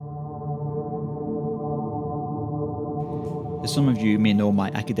As some of you may know,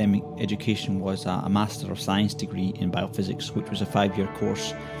 my academic education was a Master of Science degree in Biophysics, which was a 5-year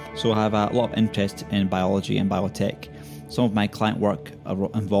course. So I have a lot of interest in biology and biotech. Some of my client work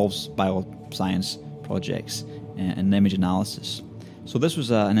involves bioscience projects and image analysis. So this was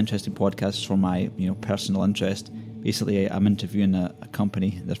an interesting podcast for my personal interest. Basically, I'm interviewing a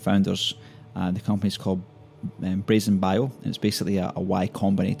company, their founders. The company's called Brazen Bio, and it's basically a Y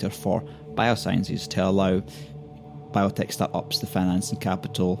Combinator for biosciences to allow biotech startups the finance and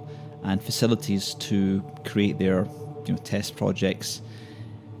capital and facilities to create their test projects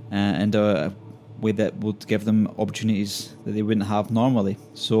and a way that would give them opportunities that they wouldn't have normally.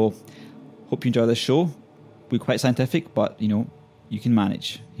 So hope you enjoy this show. We're quite scientific, but you can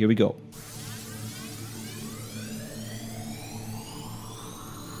manage. Here we go.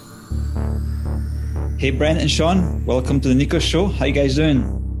 Hey Brent and Shawn, welcome to the Nikos Show. How you guys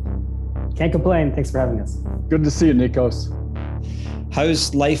doing? Can't complain. Thanks for having us. Good to see you, Nikos.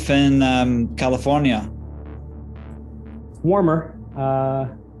 How's life in California? Warmer.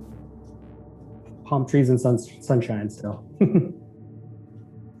 Palm trees and sunshine still.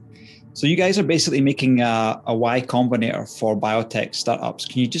 So you guys are basically making a Y Combinator for biotech startups.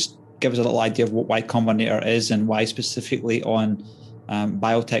 Can you just give us a little idea of what Y Combinator is and why specifically on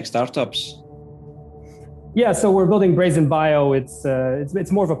biotech startups? Yeah, so we're building Brazen Bio. It's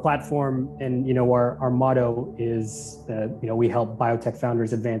more of a platform, and our motto is that we help biotech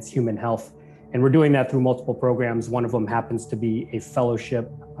founders advance human health, and we're doing that through multiple programs. One of them happens to be a fellowship.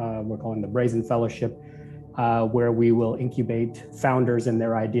 We're calling the Brazen Fellowship, where we will incubate founders and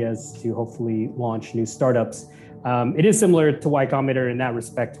their ideas to hopefully launch new startups. It is similar to Y Combinator in that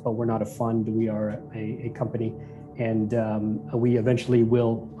respect, but we're not a fund. We are a company. And we eventually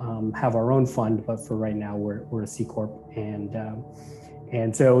will have our own fund, but for right now, we're a C Corp.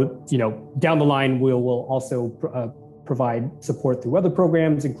 And so, down the line, we'll also provide support through other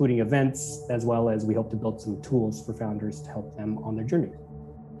programs, including events, as well as we hope to build some tools for founders to help them on their journey.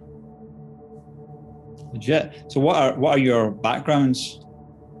 Legit. So what are your backgrounds?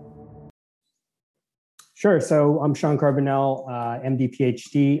 Sure. So I'm Shawn Carbonell, MD,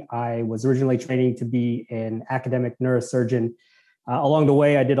 PhD. I was originally training to be an academic neurosurgeon. Along the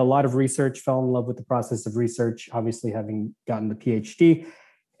way, I did a lot of research, fell in love with the process of research, obviously having gotten the PhD,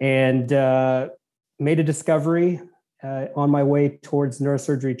 and made a discovery on my way towards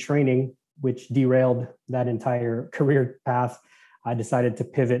neurosurgery training, which derailed that entire career path. I decided to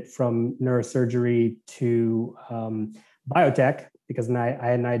pivot from neurosurgery to biotech because I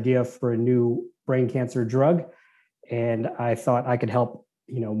had an idea for a new brain cancer drug, and I thought I could help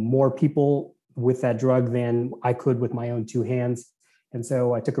more people with that drug than I could with my own two hands. And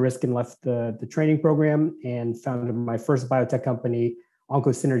so I took a risk and left the training program and founded my first biotech company,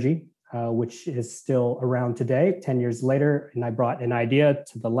 OncoSynergy, which is still around today, 10 years later. And I brought an idea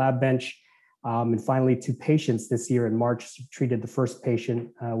to the lab bench and finally to patients this year in March, treated the first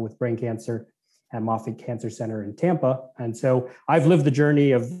patient with brain cancer at Moffitt Cancer Center in Tampa. And so I've lived the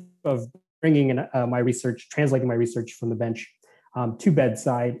journey of bringing in my research, translating my research from the bench to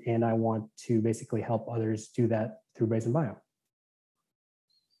bedside, and I want to basically help others do that through Brazen Bio.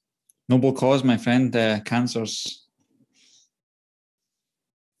 Noble cause, my friend, cancers.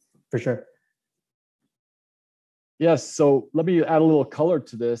 For sure. Yes, so let me add a little color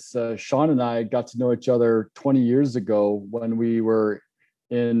to this. Shawn and I got to know each other 20 years ago when we were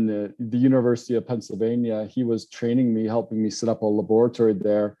in the University of Pennsylvania. He was training me, helping me set up a laboratory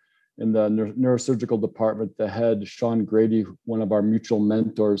there in the neurosurgical department. The head, Shawn Grady, one of our mutual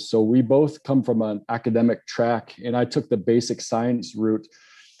mentors. So we both come from an academic track, and I took the basic science route,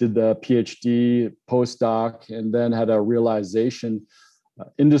 did the PhD, postdoc, and then had a realization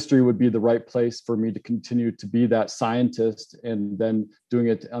industry would be the right place for me to continue to be that scientist and then doing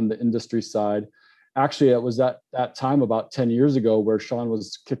it on the industry side. Actually, it was at that time about 10 years ago where Shawn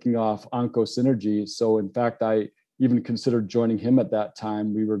was kicking off OncoSynergy. So in fact, I even considered joining him at that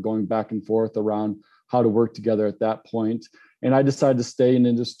time. We were going back and forth around how to work together at that point. And I decided to stay in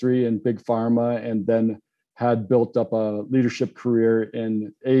industry and big pharma, and then had built up a leadership career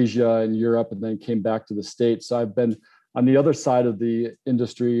in Asia and Europe, and then came back to the States. So I've been on the other side of the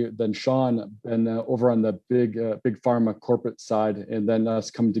industry than Shawn, and over on the big pharma corporate side, and then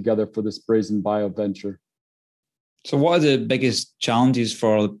us coming together for this Brazen Bio venture. So what are the biggest challenges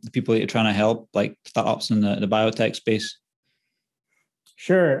for the people that you're trying to help, like startups in the biotech space?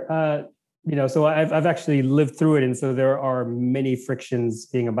 Sure. So I've actually lived through it. And so there are many frictions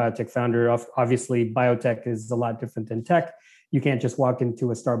being a biotech founder. Obviously, biotech is a lot different than tech. You can't just walk into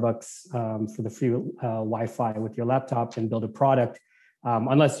a Starbucks for the free Wi-Fi with your laptop and build a product,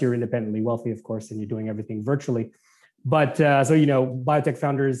 unless you're independently wealthy, of course, and you're doing everything virtually. biotech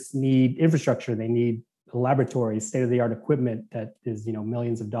founders need infrastructure. They need laboratories, state-of-the-art equipment that is,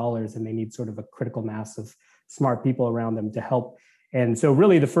 millions of dollars, and they need sort of a critical mass of smart people around them to help. And so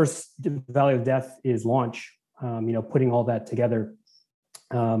really the first Valley of Death is launch, putting all that together.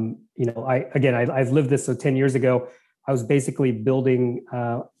 I've lived this. So 10 years ago, I was basically building,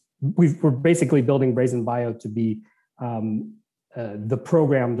 we're basically building Brazen Bio to be the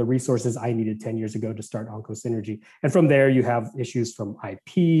program, the resources I needed 10 years ago to start OncoSynergy. And from there, you have issues from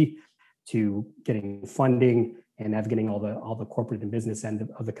IP to getting funding and navigating all the corporate and business end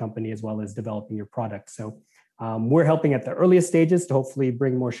of the company, as well as developing your product. So we're helping at the earliest stages to hopefully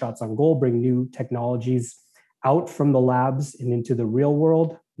bring more shots on goal, bring new technologies out from the labs and into the real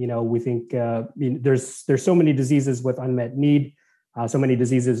world. We think there's so many diseases with unmet need, so many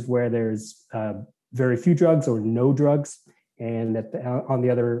diseases where there's very few drugs or no drugs. And on the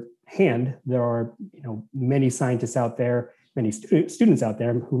other hand, there are many scientists out there, many students out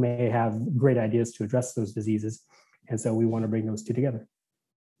there who may have great ideas to address those diseases. And so we want to bring those two together.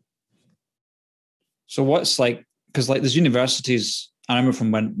 So what's because there's universities, I remember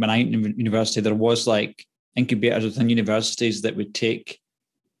from when I went to university, there was incubators within universities that would take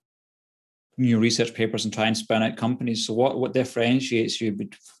new research papers and try and spin out companies. So what differentiates you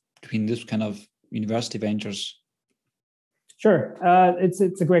between this kind of university ventures? Sure,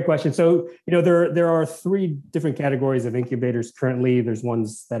 it's a great question. So there are three different categories of incubators currently. There's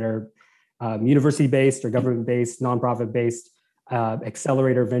ones that are university-based or government-based, nonprofit-based,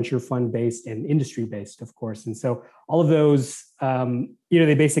 accelerator venture fund-based, and industry-based, of course. And so all of those,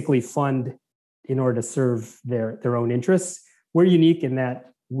 they basically fund in order to serve their own interests. We're unique in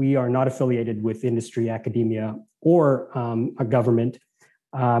that we are not affiliated with industry, academia, or a government.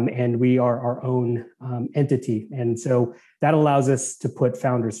 And we are our own entity. And so that allows us to put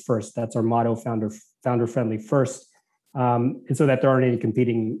founders first. That's our motto, founder friendly first. And so that there aren't any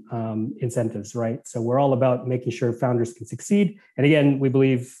competing incentives, right? So we're all about making sure founders can succeed. And again, we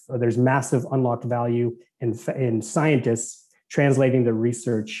believe there's massive unlocked value in scientists translating the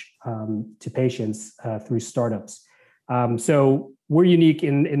research to patients through startups. So we're unique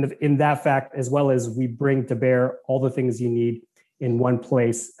in that fact, as well as we bring to bear all the things you need in one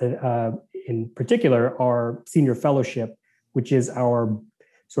place, in particular, our senior fellowship, which is our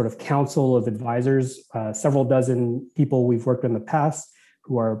sort of council of advisors, several dozen people we've worked with in the past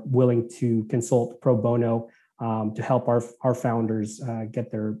who are willing to consult pro bono to help our founders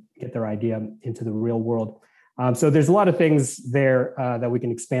get their idea into the real world. So there's a lot of things there that we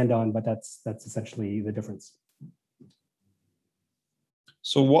can expand on, but that's essentially the difference.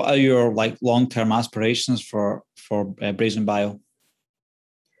 So what are your long-term aspirations for Brazen Bio?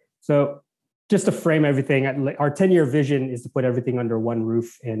 So just to frame everything, our 10-year vision is to put everything under one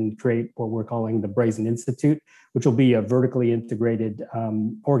roof and create what we're calling the Brazen Institute, which will be a vertically integrated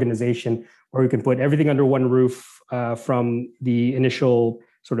organization where we can put everything under one roof from the initial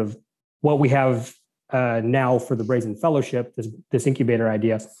sort of what we have now for the Brazen Fellowship, this incubator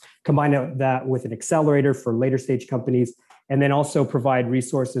idea, combine that with an accelerator for later stage companies, and then also provide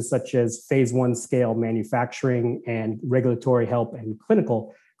resources such as phase 1 scale manufacturing and regulatory help and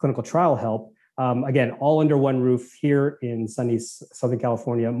clinical trial help. Again, all under one roof here in sunny Southern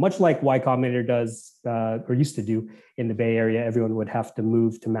California, much like Y Combinator does or used to do in the Bay Area. Everyone would have to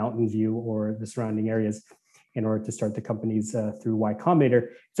move to Mountain View or the surrounding areas in order to start the companies through Y Combinator.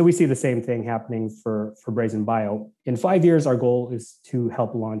 So we see the same thing happening for Brazen Bio. In 5 years, our goal is to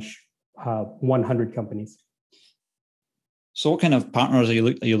help launch 100 companies. So what kind of partners are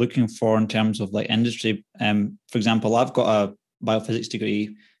you looking for in terms of industry? For example, I've got a biophysics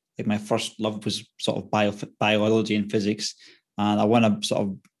degree. My first love was sort of biology and physics, and I want to sort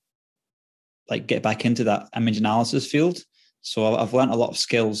of get back into that image analysis field. So I've learned a lot of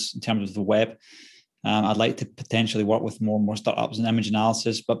skills in terms of the web. I'd like to potentially work with more and more startups in image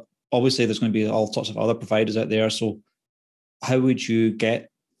analysis, but obviously there's going to be all sorts of other providers out there. So how would you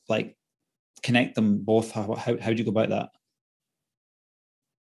connect them both? How do you go about that?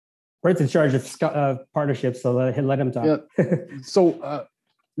 Brent's in charge of partnerships, so let him talk. Yeah. So,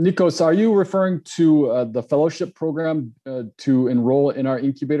 Nikos, are you referring to the fellowship program to enroll in our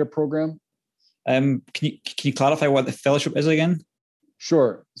incubator program? Can you clarify what the fellowship is again?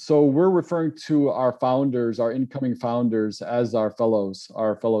 Sure. So we're referring to our founders, our incoming founders, as our fellows,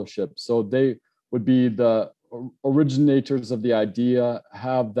 our fellowship. So they would be the originators of the idea,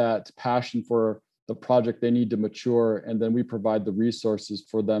 have that passion for the project they need to mature, and then we provide the resources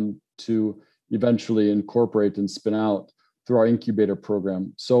for them to eventually incorporate and spin out through our incubator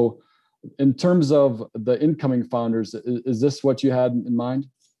program. So in terms of the incoming founders, is this what you had in mind?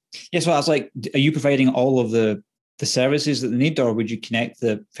 Yes. Yeah, so I was are you providing all of the the services that they need, or would you connect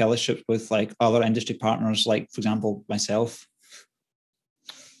the fellowship with like other industry partners, like for example myself?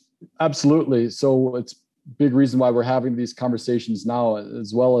 Absolutely. So it's a big reason why we're having these conversations now,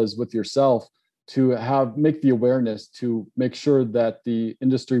 as well as with yourself, to make the awareness, to make sure that the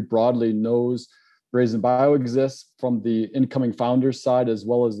industry broadly knows Brazen Bio exists from the incoming founders side, as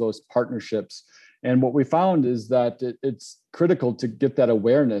well as those partnerships. And what we found is that it's critical to get that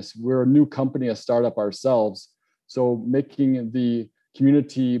awareness. We're a new company, a startup ourselves. So making the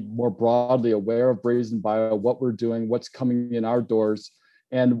community more broadly aware of Brazen Bio, what we're doing, what's coming in our doors,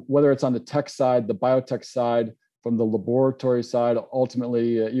 and whether it's on the tech side, the biotech side, from the laboratory side,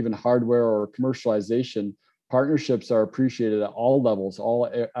 ultimately even hardware or commercialization, partnerships are appreciated at all levels, all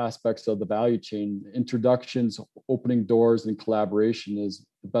aspects of the value chain. Introductions, opening doors, and collaboration is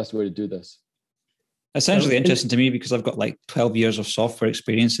the best way to do this. It sounds really interesting to me because I've got like 12 years of software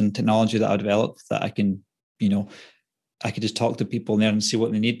experience and technology that I developed that I can, I could just talk to people there and see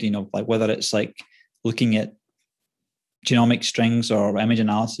what they need, like whether it's like looking at genomic strings or image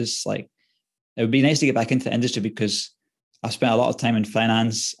analysis. Like it would be nice to get back into the industry because I've spent a lot of time in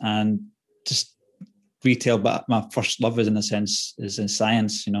finance and just retail, but my first love is in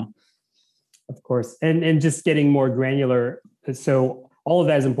science, Of course. And just getting more granular. So all of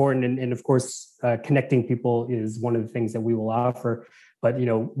that is important. And of course, connecting people is one of the things that we will offer. But,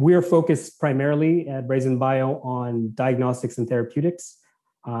 we're focused primarily at Brazen Bio on diagnostics and therapeutics.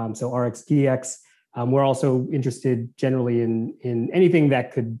 So RxDX. We're also interested generally in anything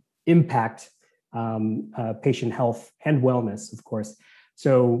that could impact patient health and wellness, of course.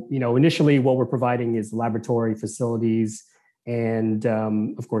 So, initially what we're providing is laboratory facilities and,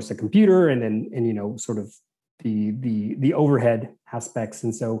 of course, a computer and sort of the overhead aspects.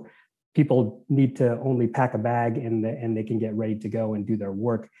 And so people need to only pack a bag and they can get ready to go and do their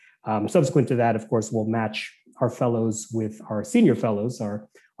work. Subsequent to that, of course, we'll match our fellows with our senior fellows, our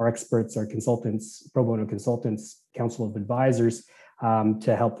experts, our consultants, pro bono consultants, council of advisors,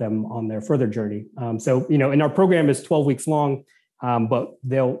 to help them on their further journey. And our program is 12 weeks long, but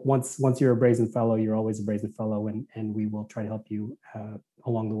once you're a Brazen Fellow, you're always a Brazen Fellow, and we will try to help you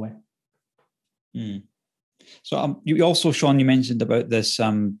along the way. Mm. So you also, Shawn, you mentioned about this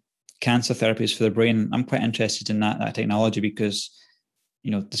cancer therapies for the brain. I'm quite interested in that technology because,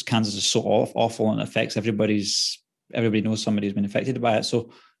 this cancer is so awful and it affects everybody knows somebody who's been affected by it.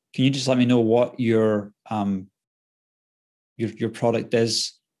 So can you just let me know what your product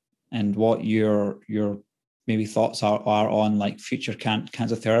is and what your maybe thoughts are on like future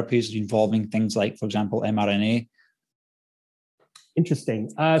cancer therapies involving things like, for example, mRNA?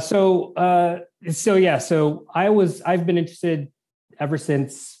 Interesting. So I've been interested ever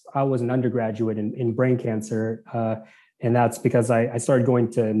since I was an undergraduate in brain cancer. And that's because I started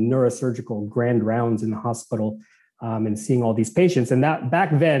going to neurosurgical grand rounds in the hospital and seeing all these patients. And that back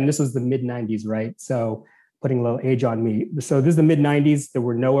then, this was the mid 90s, right? So putting a little age on me. So this is the mid 90s. There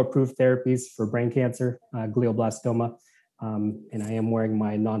were no approved therapies for brain cancer, glioblastoma. And I am wearing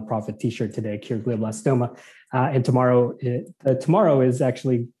my nonprofit t-shirt today, Cure Glioblastoma. And tomorrow is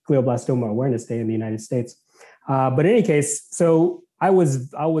actually Glioblastoma Awareness Day in the United States. But in any case, so I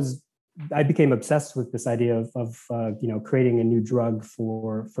became obsessed with this idea of creating a new drug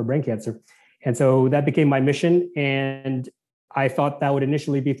for brain cancer. And so that became my mission. And I thought that would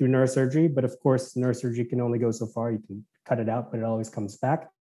initially be through neurosurgery, but of course, neurosurgery can only go so far. You can cut it out, but it always comes back.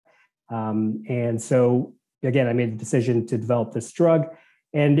 And so again, I made the decision to develop this drug,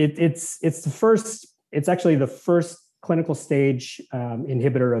 and it's actually the first clinical stage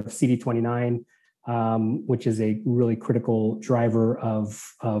inhibitor of CD29, which is a really critical driver of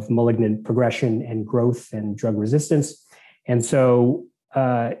malignant progression and growth and drug resistance. And so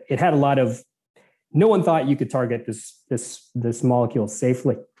it had a lot of. No one thought you could target this molecule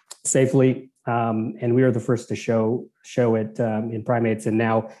safely, and we were the first to show it in primates, and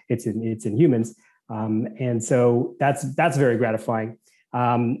now it's in humans. And so that's very gratifying.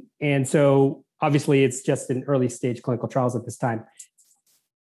 And so obviously it's just in early stage clinical trials at this time.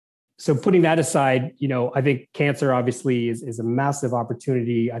 So putting that aside, I think cancer obviously is a massive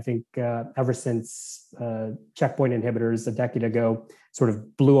opportunity. I think ever since checkpoint inhibitors a decade ago sort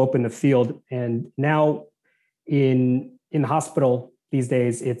of blew open the field, and now in the hospital these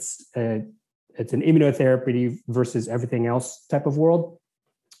days it's an immunotherapy versus everything else type of world.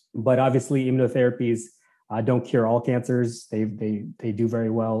 But obviously, immunotherapies don't cure all cancers. They do very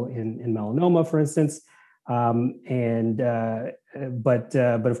well in melanoma, for instance. But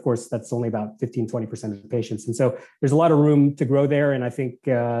of course, that's only about 15-20% of the patients. And so there's a lot of room to grow there. And I think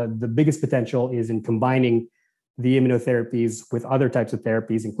the biggest potential is in combining the immunotherapies with other types of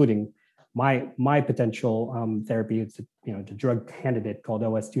therapies, including my potential therapy is the drug candidate called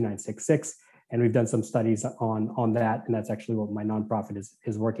OS2966. And we've done some studies on that, and that's actually what my nonprofit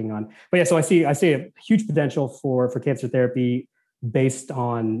is working on. But yeah, so I see a huge potential for cancer therapy based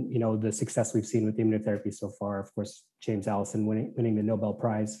on the success we've seen with immunotherapy so far. Of course, James Allison winning the Nobel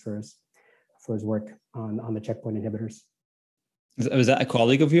Prize for his work on the checkpoint inhibitors. Was that a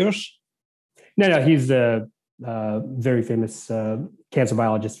colleague of yours? No, he's a very famous cancer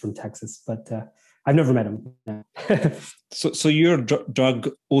biologist from Texas, but I've never met him. So your drug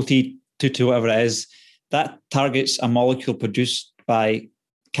OT22, whatever it is, that targets a molecule produced by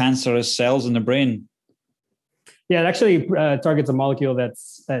cancerous cells in the brain. Yeah, it actually targets a molecule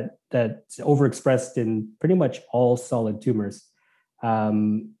that's overexpressed in pretty much all solid tumors.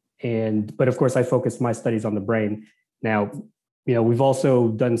 But of course, I focus my studies on the brain. Now, we've also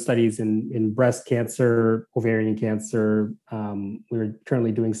done studies in breast cancer, ovarian cancer. We're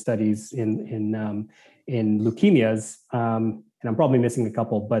currently doing studies in leukemias, and I'm probably missing a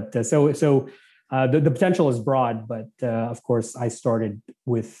couple. But the potential is broad. But of course, I started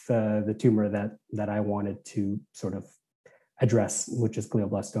with the tumor that I wanted to sort of address, which is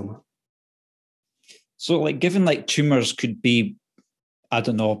glioblastoma. So, given tumors could be, I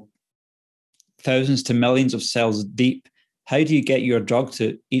don't know, thousands to millions of cells deep, how do you get your drug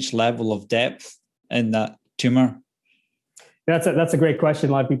to each level of depth in that tumor? That's a great question.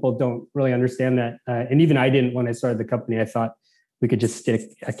 A lot of people don't really understand that. And even I didn't when I started the company. I thought we could just stick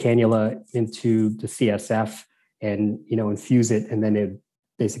a cannula into the CSF and, infuse it, and then it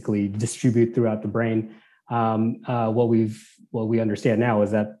basically distribute throughout the brain. What we understand now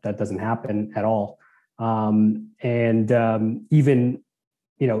is that doesn't happen at all. Even,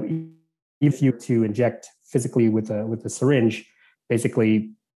 if you to inject physically with a syringe,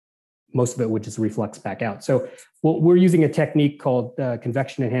 basically most of it would just reflux back out. So we're using a technique called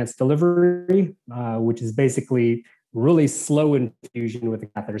convection enhanced delivery, which is basically really slow infusion with a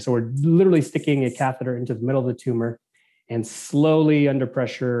catheter. So we're literally sticking a catheter into the middle of the tumor and slowly under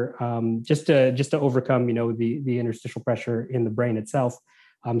pressure, just to overcome, the interstitial pressure in the brain itself,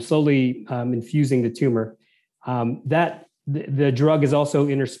 slowly infusing the tumor. The drug is also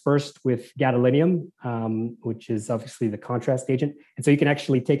interspersed with gadolinium, which is obviously the contrast agent. And so you can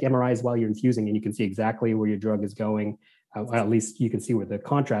actually take MRIs while you're infusing, and you can see exactly where your drug is going. Or at least you can see where the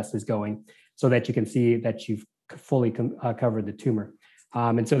contrast is going, so that you can see that you've fully covered the tumor.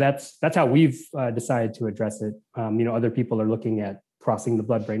 And so that's how we've decided to address it. Other people are looking at crossing the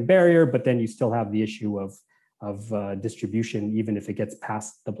blood-brain barrier, but then you still have the issue of distribution, even if it gets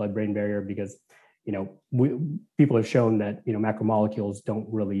past the blood-brain barrier, because people have shown that macromolecules don't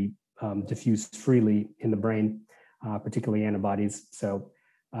really diffuse freely in the brain, particularly antibodies. So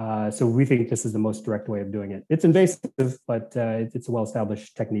we think this is the most direct way of doing it. It's invasive, but it's a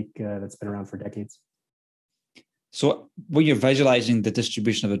well-established technique that's been around for decades. So when you're visualizing the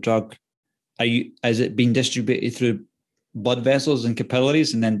distribution of a drug, is it being distributed through blood vessels and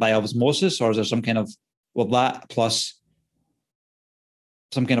capillaries and then by osmosis, or is there some kind of that plus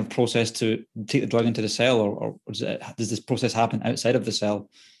some kind of process to take the drug into the cell, or does this process happen outside of the cell?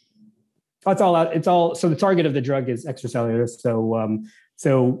 Oh, it's all out. It's all. So the target of the drug is extracellular.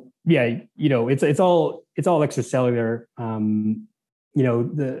 So yeah, it's all extracellular.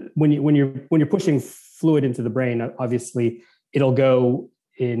 When you're pushing fluid into the brain, obviously it'll go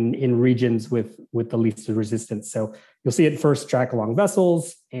in regions with the least resistance. So you'll see it first track along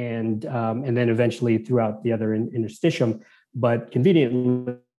vessels, and then eventually throughout the other interstitium. But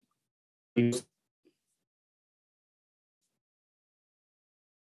conveniently, the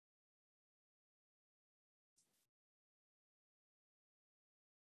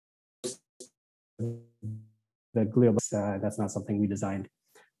glioblastoma, that's not something we designed.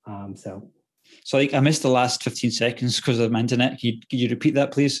 So I missed the last 15 seconds because of my internet. Can you repeat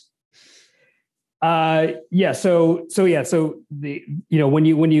that, please? Yeah. So the when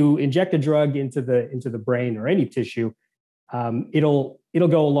you inject a drug into the brain or any tissue, it'll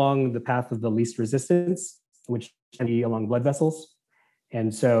go along the path of the least resistance, which can be along blood vessels.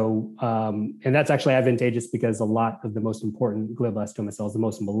 And so, and that's actually advantageous because a lot of the most important glioblastoma cells, the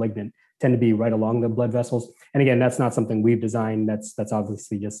most malignant, tend to be right along the blood vessels. And again, that's not something we've designed. That's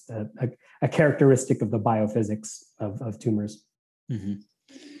obviously just a characteristic of the biophysics of tumors. Mm-hmm.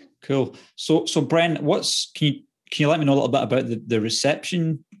 Cool. So Brent, can you let me know a little bit about the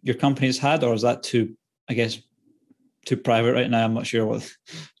reception your company's had, or is that too private right now? I'm not sure where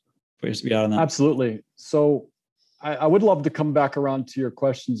we are on that. Absolutely. So I would love to come back around to your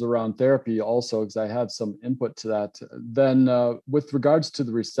questions around therapy also, because I have some input to that. Then with regards to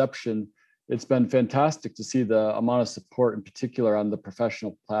the reception, it's been fantastic to see the amount of support, in particular on the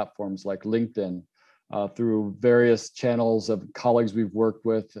professional platforms like LinkedIn, through various channels of colleagues we've worked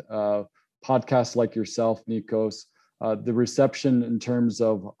with, podcasts like yourself, Nikos, the reception in terms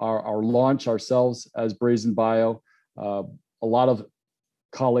of our launch ourselves as Brazen Bio. A lot of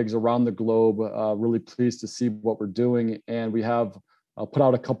colleagues around the globe really pleased to see what we're doing. And we have put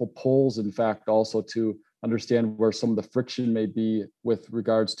out a couple polls, in fact, also to understand where some of the friction may be with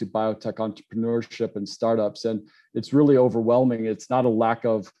regards to biotech entrepreneurship and startups. And it's really overwhelming. It's not a lack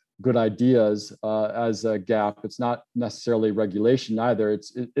of good ideas as a gap. It's not necessarily regulation either.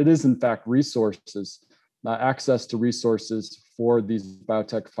 It is in fact resources, access to resources for these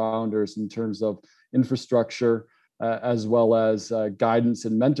biotech founders in terms of infrastructure, as well as guidance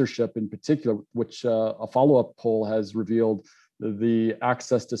and mentorship in particular, which a follow-up poll has revealed the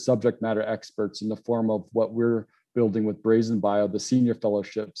access to subject matter experts in the form of what we're building with Brazen Bio, the senior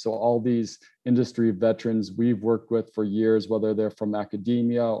fellowship. So all these industry veterans we've worked with for years, whether they're from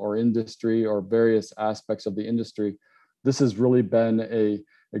academia or industry or various aspects of the industry, this has really been a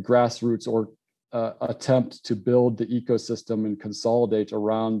grassroots or attempt to build the ecosystem and consolidate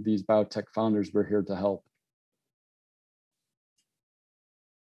around these biotech founders. We're here to help.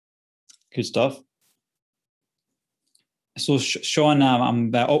 Good stuff. So,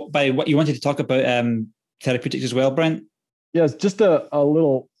 Shawn, by what you wanted to talk about therapeutics as well, Brent? Yes, just a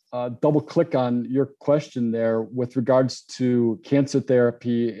little double click on your question there with regards to cancer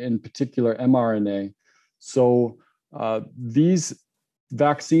therapy, in particular mRNA. So these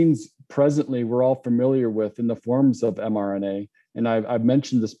vaccines presently we're all familiar with in the forms of mRNA. And I've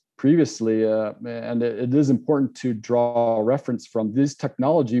mentioned this previously, and it is important to draw a reference from. This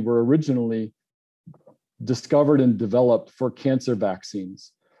technology were originally discovered and developed for cancer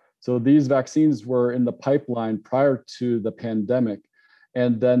vaccines. So these vaccines were in the pipeline prior to the pandemic.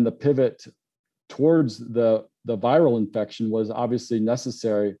 And then the pivot towards the viral infection was obviously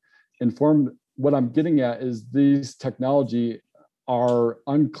necessary. What I'm getting at is these technology are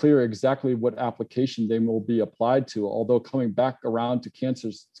unclear exactly what application they will be applied to. Although coming back around to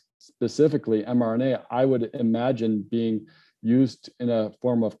cancers, specifically mRNA, I would imagine being used in a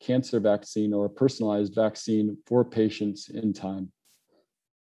form of cancer vaccine or a personalized vaccine for patients in time.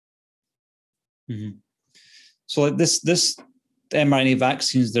 Mm-hmm. So this mRNA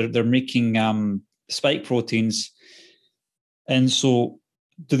vaccines, they're making spike proteins, and so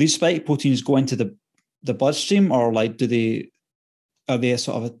do these spike proteins go into the bloodstream, or like are they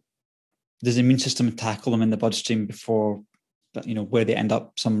sort of does the immune system tackle them in the bloodstream before, where they end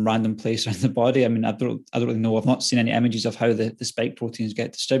up some random place around the body? I mean, I don't really know. I've not seen any images of how the spike proteins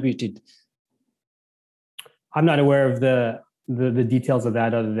get distributed. I'm not aware of the details of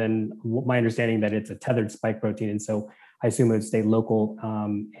that, other than my understanding that it's a tethered spike protein, and so I assume it would stay local,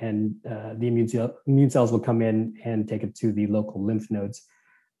 and the immune cells will come in and take it to the local lymph nodes.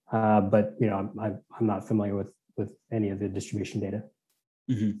 But I'm not familiar with any of the distribution data.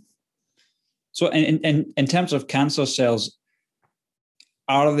 Mm-hmm. So, in terms of cancer cells,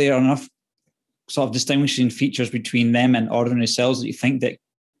 are there enough sort of distinguishing features between them and ordinary cells that you think that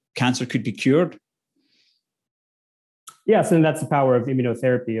cancer could be cured? Yes, and that's the power of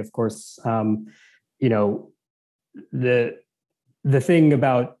immunotherapy, of course. The thing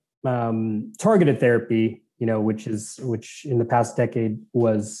about targeted therapy, which in the past decade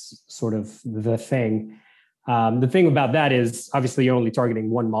was sort of the thing. The thing about that is obviously you're only targeting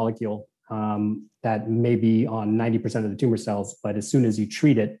one molecule that may be on 90% of the tumor cells, but as soon as you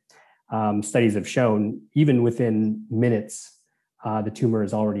treat it, studies have shown even within minutes, the tumor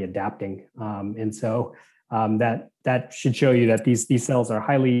is already adapting, and so that should show you that these cells are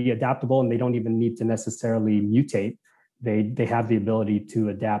highly adaptable, and they don't even need to necessarily mutate. They have the ability to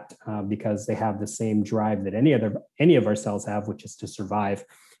adapt because they have the same drive that any of our cells have, which is to survive,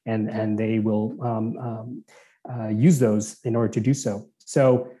 and they will use those in order to do so.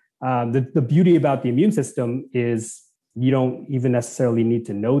 So the beauty about the immune system is you don't even necessarily need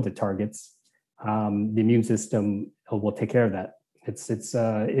to know the targets. The immune system will take care of that.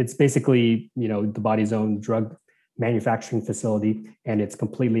 It's basically the body's own drug manufacturing facility, and it's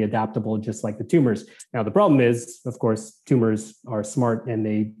completely adaptable, just like the tumors. Now, the problem is, of course, tumors are smart, and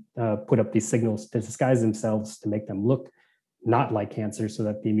they put up these signals to disguise themselves to make them look not like cancer, so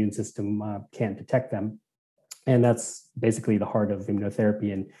that the immune system can't detect them. And that's basically the heart of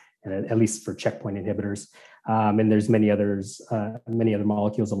immunotherapy, and at least for checkpoint inhibitors. And there's many other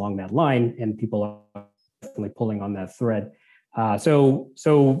molecules along that line, and people are definitely pulling on that thread. So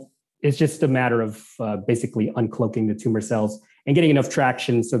it's just a matter of basically uncloaking the tumor cells and getting enough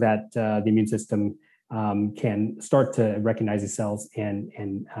traction so that the immune system can start to recognize these cells and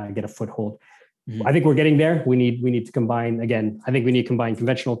get a foothold. Mm-hmm. I think we're getting there. We need to combine, again, I think we need to combine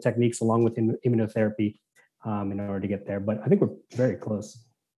conventional techniques along with immunotherapy in order to get there. But I think we're very close.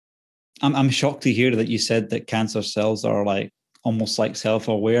 I'm shocked to hear that you said that cancer cells are like almost like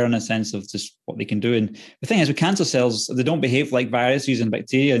self-aware in a sense of just what they can do. And the thing is, with cancer cells, they don't behave like viruses and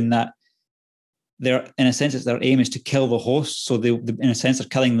bacteria in that they're, in a sense, their aim is to kill the host. So they, in a sense, are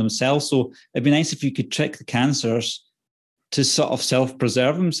killing themselves. So it'd be nice if you could trick the cancers to sort of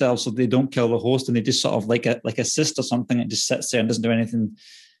self-preserve themselves so they don't kill the host, and they just sort of like a cyst or something that just sits there and doesn't do anything.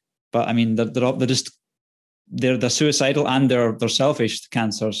 But I mean, they're suicidal and they're selfish, the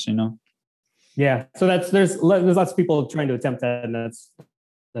cancers, you know. Yeah. So there's lots of people trying to attempt that, and that's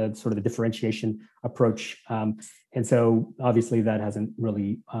the sort of the differentiation approach. And so obviously that hasn't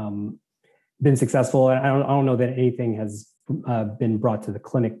really been successful. I don't know that anything has been brought to the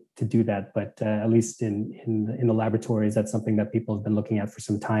clinic to do that, but at least in the laboratories, that's something that people have been looking at for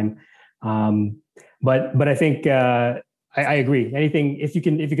some time. But I think I agree. Anything, if you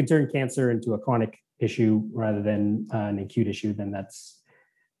can turn cancer into a chronic issue rather than an acute issue, then that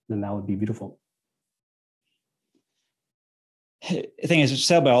would be beautiful. The thing is,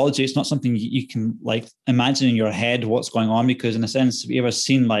 cell biology, it's not something you can like imagine in your head what's going on, because in a sense, have you ever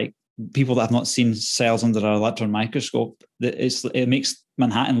seen like people that have not seen cells under an electron microscope? It makes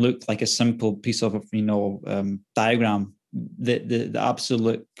Manhattan look like a simple piece of diagram. The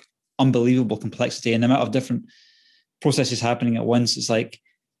absolute unbelievable complexity and the amount of different processes happening at once. It's like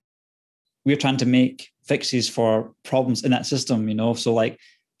we're trying to make fixes for problems in that system, you know. So like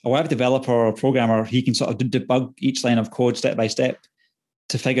a web developer or a programmer, he can sort of debug each line of code step by step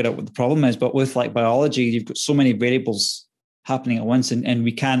to figure out what the problem is. But with like biology, you've got so many variables happening at once, and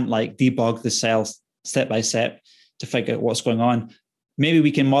we can't like debug the cells step by step to figure out what's going on. Maybe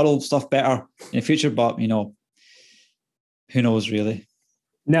we can model stuff better in the future, but you know, who knows really?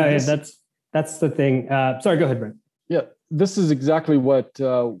 No, that's the thing. Sorry, go ahead, Brent. Yeah, this is exactly what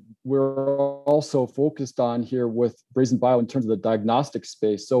we're also focused on here with Brazen Bio in terms of the diagnostic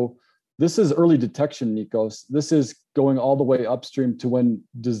space. So this is early detection, Nikos. This is going all the way upstream to when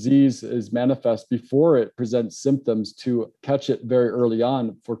disease is manifest before it presents symptoms, to catch it very early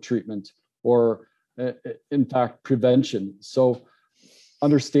on for treatment or, in fact, prevention. So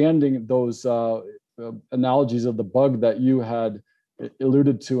understanding those analogies of the bug that you had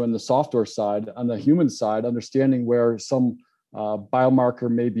alluded to on the software side, on the human side, understanding where some biomarker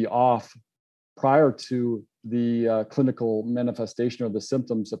may be off prior to the clinical manifestation or the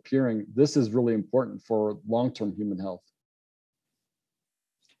symptoms appearing. This is really important for long-term human health.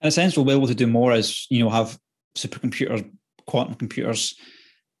 In a sense, we'll be able to do more as, you know, have supercomputers, quantum computers.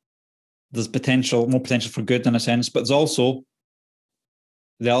 There's more potential for good in a sense, but there's also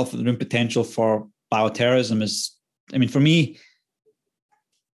the elephant in the room potential for bioterrorism. I mean, for me,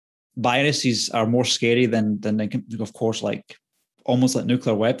 viruses are more scary than of course, like almost like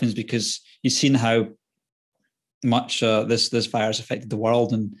nuclear weapons, because you've seen how much this virus affected the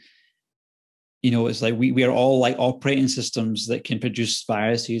world. And, you know, it's like we are all like operating systems that can produce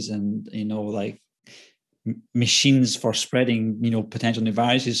viruses and, you know, like machines for spreading, you know, potential new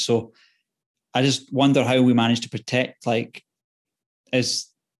viruses. So I just wonder how we manage to protect, like, as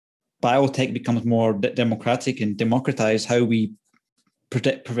biotech becomes more democratic and democratized, how we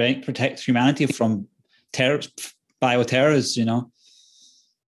protect humanity from bioterrorists, you know.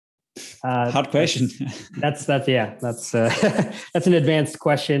 Hard question. That's that's an advanced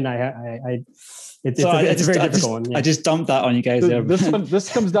question. It's a very difficult one. Yeah. I just dumped that on you guys there.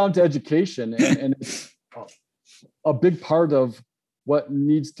 This comes down to education, and it's a big part of what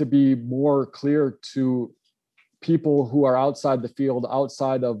needs to be more clear to people who are outside the field,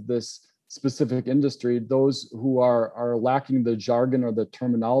 outside of this specific industry, those who are lacking the jargon or the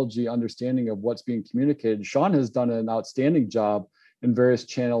terminology understanding of what's being communicated. Shawn has done an outstanding job in various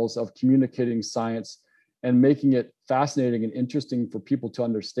channels of communicating science and making it fascinating and interesting for people to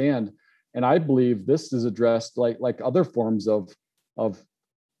understand. And I believe this is addressed like other forms of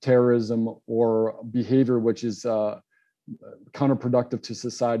terrorism or behavior, which is counterproductive to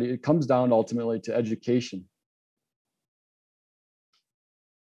society. It comes down ultimately to education.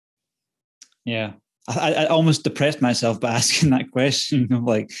 Yeah, I almost depressed myself by asking that question.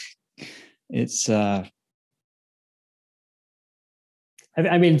 Like, it's.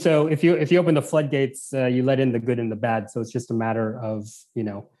 I mean, so if you open the floodgates, you let in the good and the bad. So it's just a matter of, you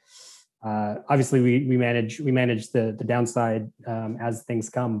know, obviously we manage the downside as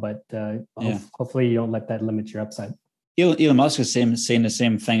things come, but hopefully you don't let that limit your upside. Elon Musk is saying the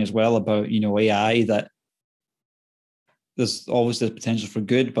same thing as well about, you know, AI, that there's always the potential for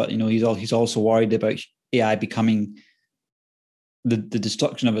good, but he's also worried about AI becoming the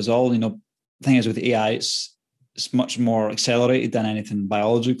destruction of us all. The thing is with AI, it's much more accelerated than anything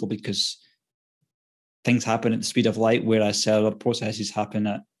biological because things happen at the speed of light, whereas cellular processes happen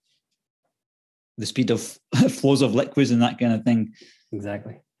at the speed of flows of liquids and that kind of thing.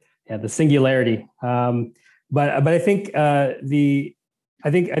 Exactly. Yeah, the singularity. But I think the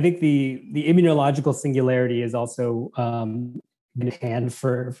immunological singularity is also in hand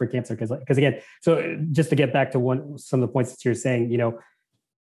for cancer because again, so just to get back to some of the points that you're saying,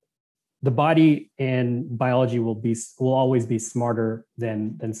 the body and biology will always be smarter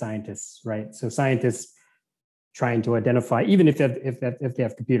than scientists, right? So scientists trying to identify, even if they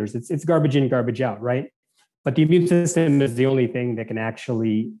have computers, it's garbage in, garbage out, right? But the immune system is the only thing that can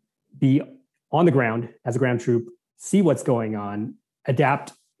actually be on the ground as a ground troop, see what's going on,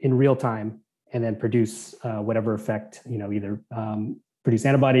 adapt in real time, and then produce whatever effect, either produce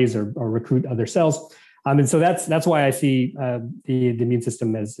antibodies or recruit other cells. And so that's why I see the immune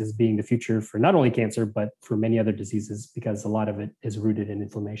system as being the future for not only cancer, but for many other diseases, because a lot of it is rooted in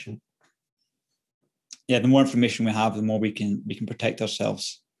inflammation. Yeah, the more information we have, the more we can protect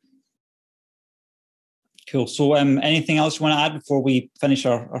ourselves. Cool. So anything else you want to add before we finish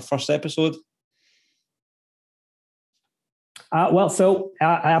our first episode?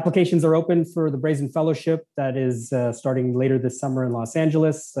 Applications are open for the Brazen Fellowship that is starting later this summer in Los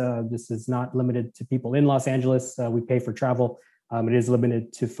Angeles. This is not limited to people in Los Angeles. We pay for travel. It is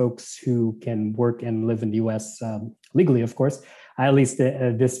limited to folks who can work and live in the U.S. Legally, of course. At least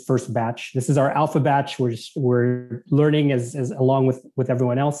this first batch. This is our alpha batch. We're learning as along with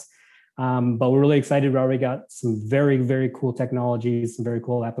everyone else. But we're really excited. We already got some very, very cool technologies, some very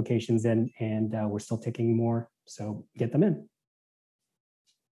cool applications in, and we're still taking more. So get them in.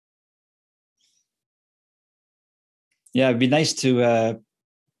 Yeah, it'd be nice to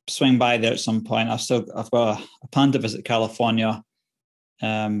swing by there at some point. I've got a plan to visit California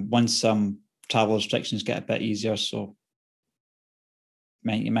once some travel restrictions get a bit easier. So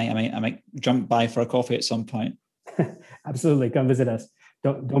I might jump by for a coffee at some point. Absolutely, come visit us.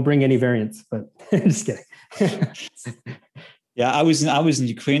 Don't bring any variants, but just kidding. Yeah, I was in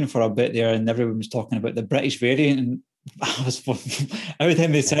Ukraine for a bit there, and everyone was talking about the British variant, and every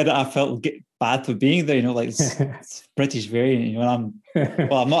time they said it, I felt bad for being there. It's British variant.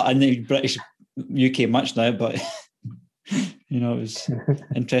 I'm not in the British UK much now, but it was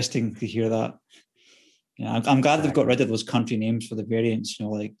interesting to hear that. Yeah, I'm glad they've got rid of those country names for the variants.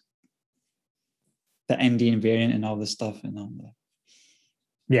 Like the Indian variant and all this stuff.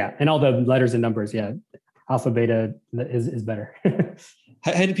 Yeah, and all the letters and numbers. Yeah, alpha beta is better.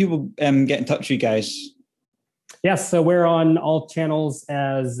 How do people get in touch with you guys? Yes, so we're on all channels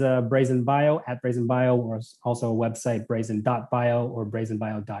as Brazen Bio, at Brazen Bio, or also a website, brazen.bio or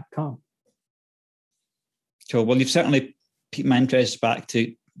brazenbio.com. Cool. Well, you've certainly piqued my interest back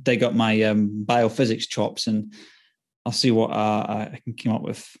to dig up my biophysics chops, and I'll see what I can come up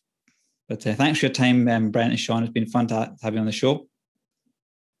with. But thanks for your time, Brent and Shawn. It's been fun to have you on the show.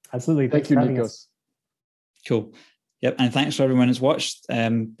 Absolutely. Thank you, Nikos. Cool. Yep, and thanks for everyone who's watched.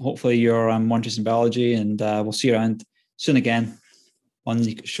 Hopefully you're more interested in biology, and we'll see you around soon again on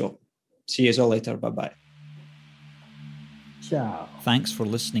the Nikos Show. See you all later. Bye-bye. Ciao. Thanks for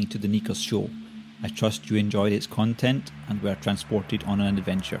listening to the Nikos Show. I trust you enjoyed its content and were transported on an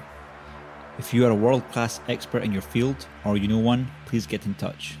adventure. If you are a world-class expert in your field, or you know one, please get in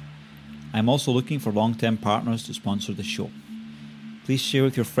touch. I'm also looking for long-term partners to sponsor the show. Please share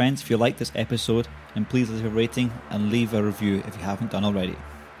with your friends if you like this episode, and please leave a rating and leave a review if you haven't done already.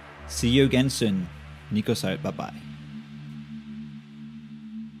 See you again soon. Nikos out. Bye-bye.